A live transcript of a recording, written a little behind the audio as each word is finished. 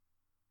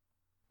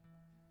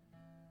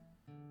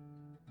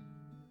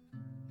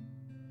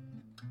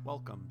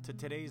Welcome to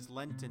today's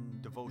Lenten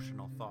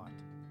devotional thought.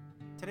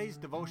 Today's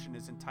devotion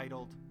is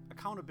entitled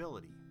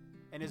Accountability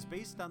and is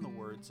based on the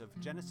words of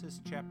Genesis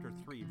chapter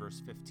 3,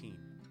 verse 15.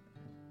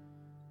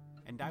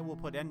 And I will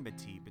put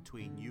enmity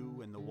between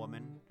you and the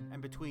woman,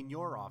 and between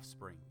your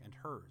offspring and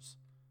hers.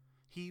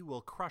 He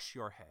will crush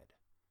your head,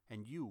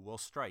 and you will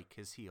strike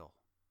his heel.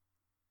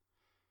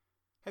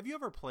 Have you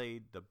ever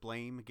played the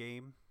blame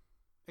game?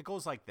 It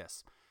goes like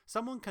this.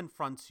 Someone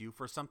confronts you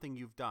for something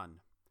you've done,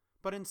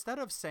 but instead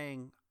of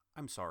saying,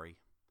 "I'm sorry,"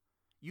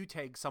 you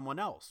tag someone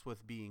else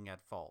with being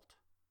at fault.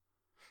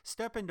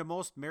 Step into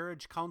most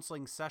marriage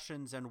counseling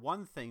sessions and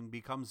one thing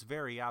becomes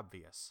very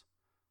obvious.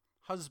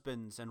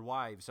 Husbands and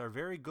wives are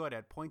very good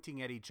at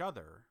pointing at each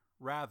other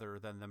rather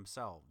than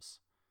themselves.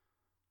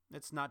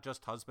 It's not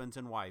just husbands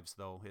and wives,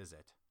 though, is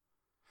it?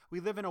 We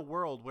live in a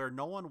world where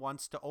no one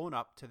wants to own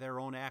up to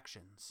their own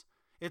actions.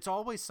 It's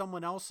always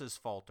someone else's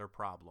fault or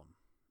problem,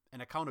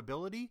 and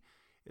accountability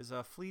is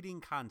a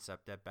fleeting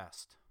concept at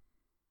best.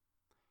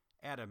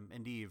 Adam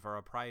and Eve are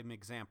a prime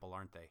example,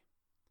 aren't they?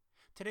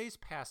 Today's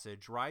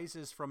passage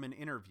rises from an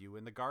interview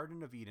in the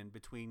Garden of Eden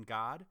between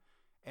God,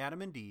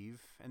 Adam and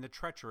Eve, and the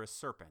treacherous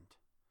serpent.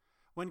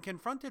 When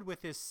confronted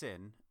with his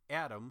sin,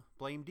 Adam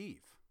blamed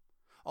Eve.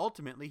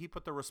 Ultimately, he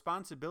put the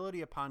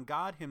responsibility upon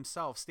God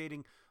himself,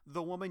 stating,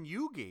 "The woman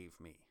you gave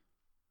me."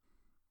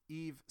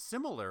 Eve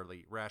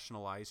similarly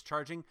rationalized,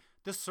 charging,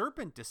 "The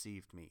serpent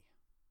deceived me."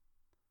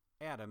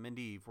 Adam and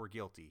Eve were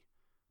guilty.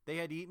 They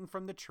had eaten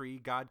from the tree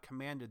God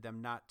commanded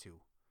them not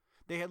to.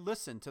 They had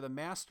listened to the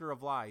master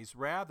of lies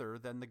rather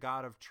than the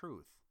God of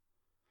truth.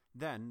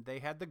 Then they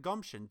had the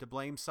gumption to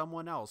blame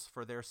someone else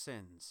for their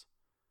sins.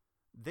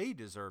 They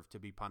deserved to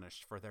be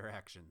punished for their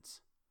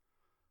actions.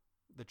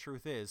 The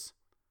truth is,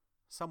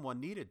 someone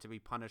needed to be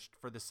punished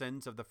for the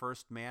sins of the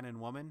first man and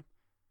woman.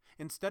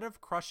 Instead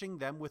of crushing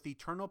them with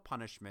eternal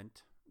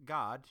punishment,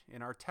 God,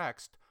 in our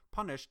text,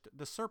 punished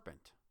the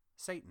serpent,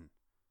 Satan.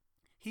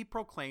 He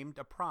proclaimed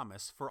a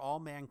promise for all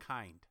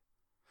mankind.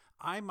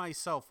 "I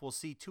myself will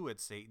see to it,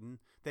 Satan,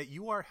 that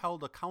you are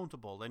held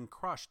accountable and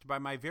crushed by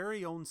my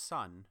very own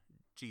Son,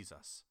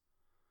 Jesus."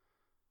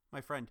 My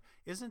friend,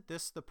 isn't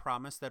this the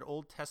promise that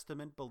Old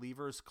Testament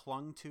believers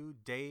clung to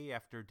day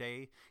after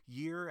day,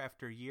 year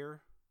after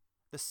year?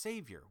 The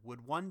Savior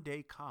would one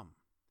day come.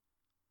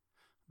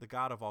 The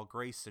God of all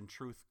grace and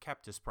truth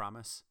kept his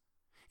promise.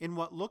 In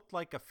what looked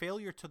like a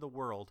failure to the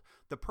world,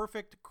 the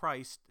perfect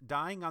Christ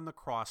dying on the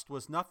cross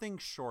was nothing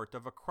short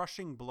of a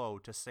crushing blow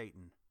to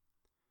Satan.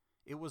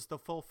 It was the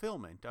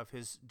fulfillment of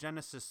his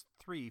Genesis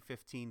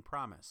 3:15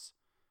 promise.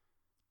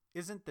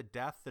 Isn't the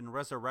death and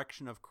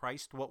resurrection of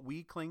Christ what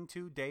we cling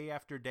to day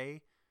after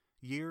day,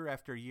 year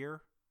after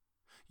year?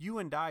 You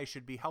and I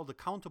should be held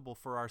accountable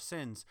for our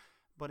sins,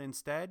 but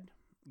instead,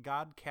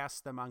 God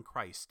cast them on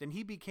Christ, and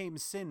he became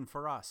sin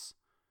for us.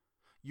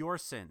 Your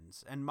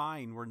sins and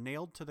mine were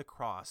nailed to the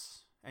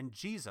cross, and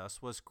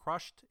Jesus was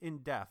crushed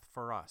in death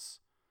for us.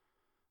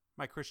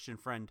 My Christian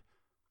friend,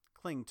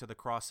 cling to the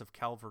cross of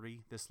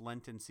Calvary this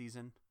Lenten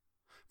season,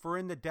 for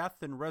in the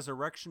death and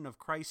resurrection of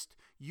Christ,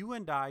 you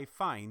and I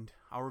find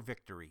our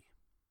victory.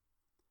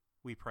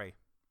 We pray.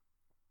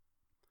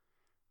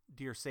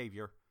 Dear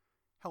Savior,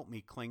 help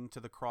me cling to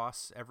the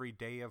cross every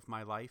day of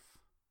my life.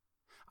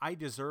 I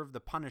deserve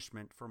the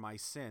punishment for my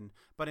sin,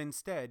 but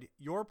instead,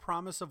 your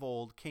promise of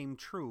old came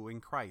true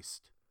in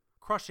Christ,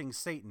 crushing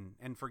Satan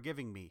and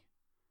forgiving me.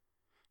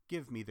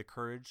 Give me the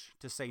courage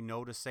to say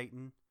no to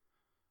Satan,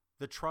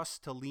 the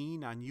trust to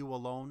lean on you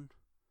alone,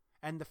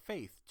 and the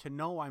faith to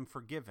know I'm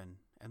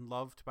forgiven and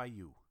loved by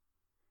you.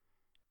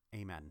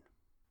 Amen.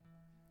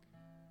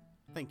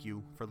 Thank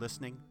you for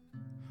listening.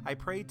 I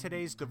pray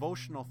today's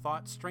devotional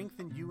thought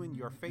strengthened you in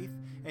your faith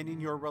and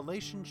in your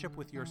relationship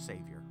with your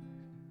Savior.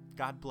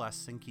 God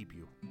bless and keep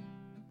you.